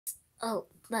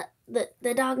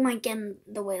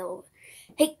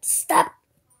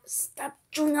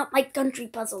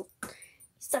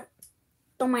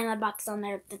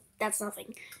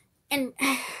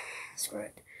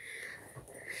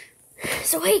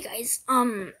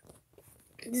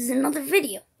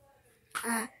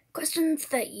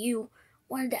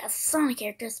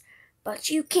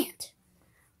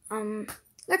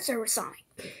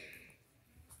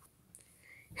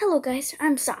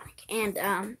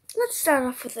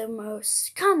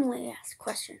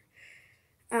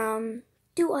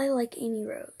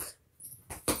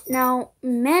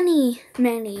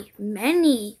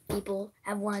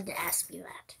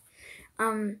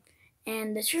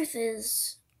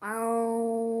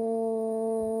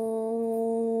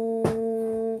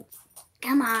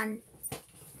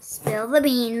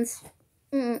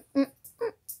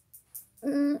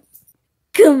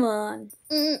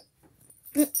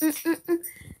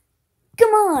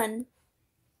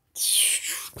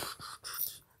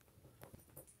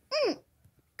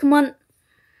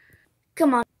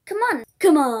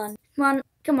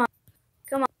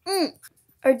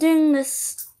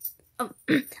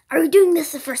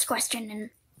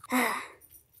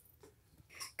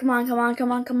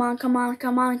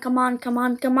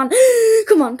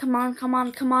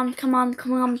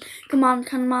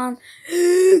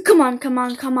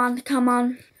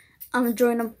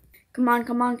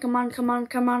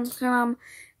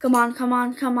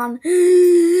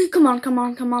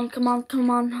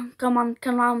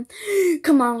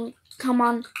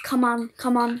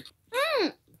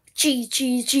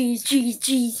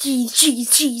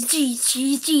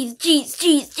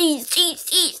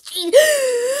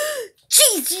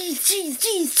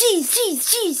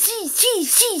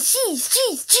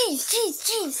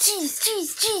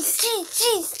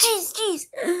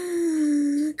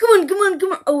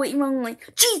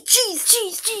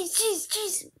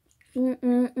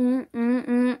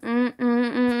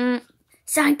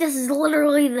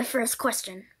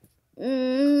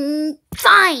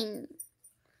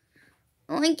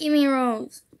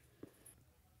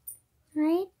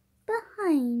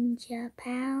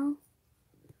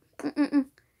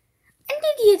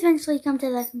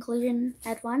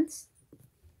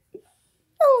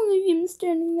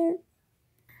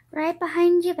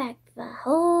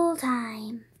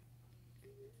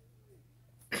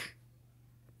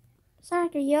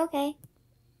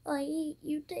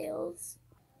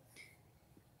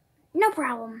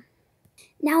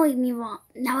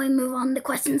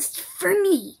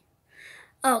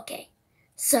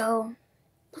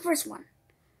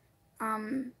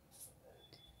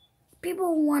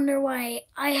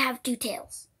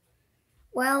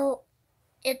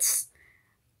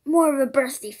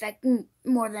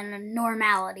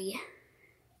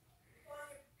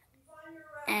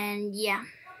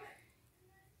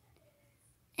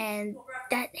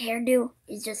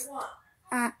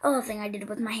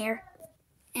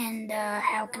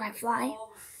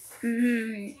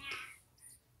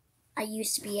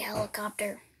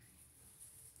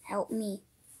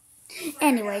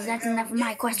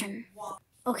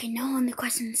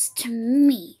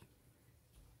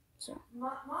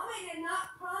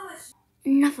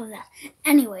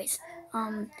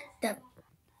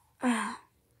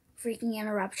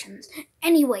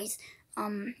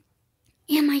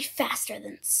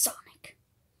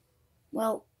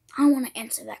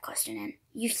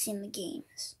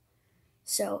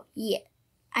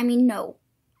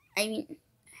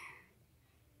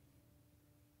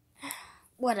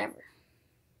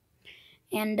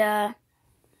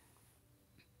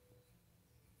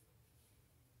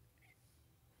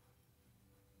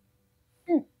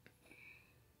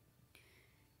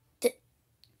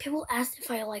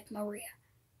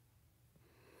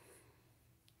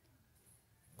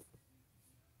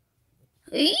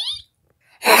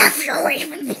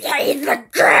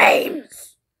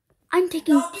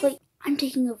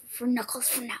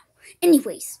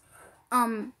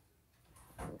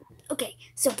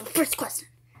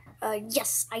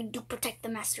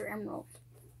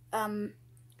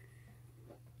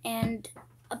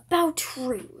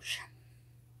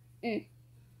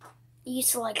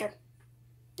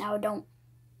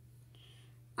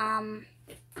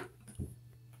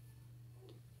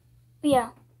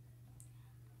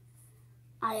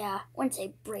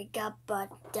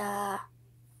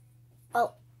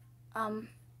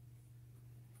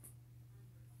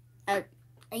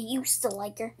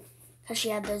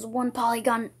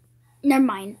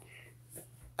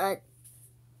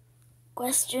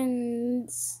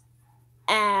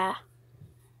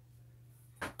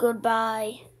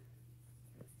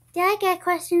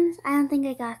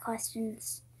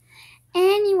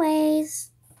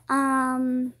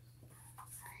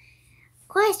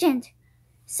questions.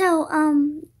 So,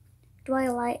 do I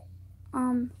like,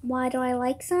 why do I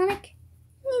like Sonic?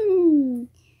 Do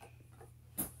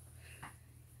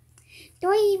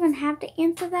I even have to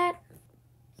answer that?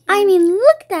 I mean,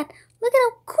 look at that. Look at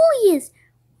how cool he is.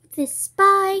 With his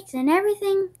spikes and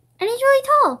everything. And he's really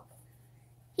tall.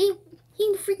 He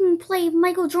freaking played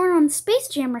Michael Jordan on Space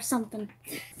Jam or something.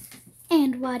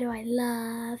 And why do I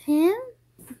love him?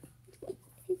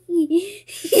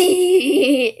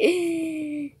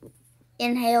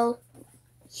 Inhale.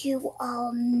 You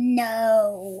all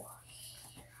know.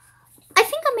 I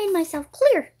think I made myself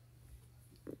clear.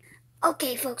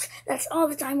 Okay, folks, that's all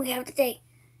the time we have today.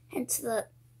 Hence the,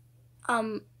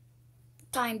 time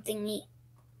thingy.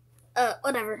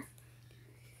 Whatever.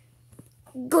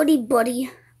 Goody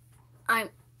buddy.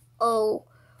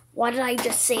 Why did I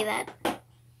just say that?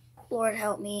 Lord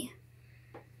help me.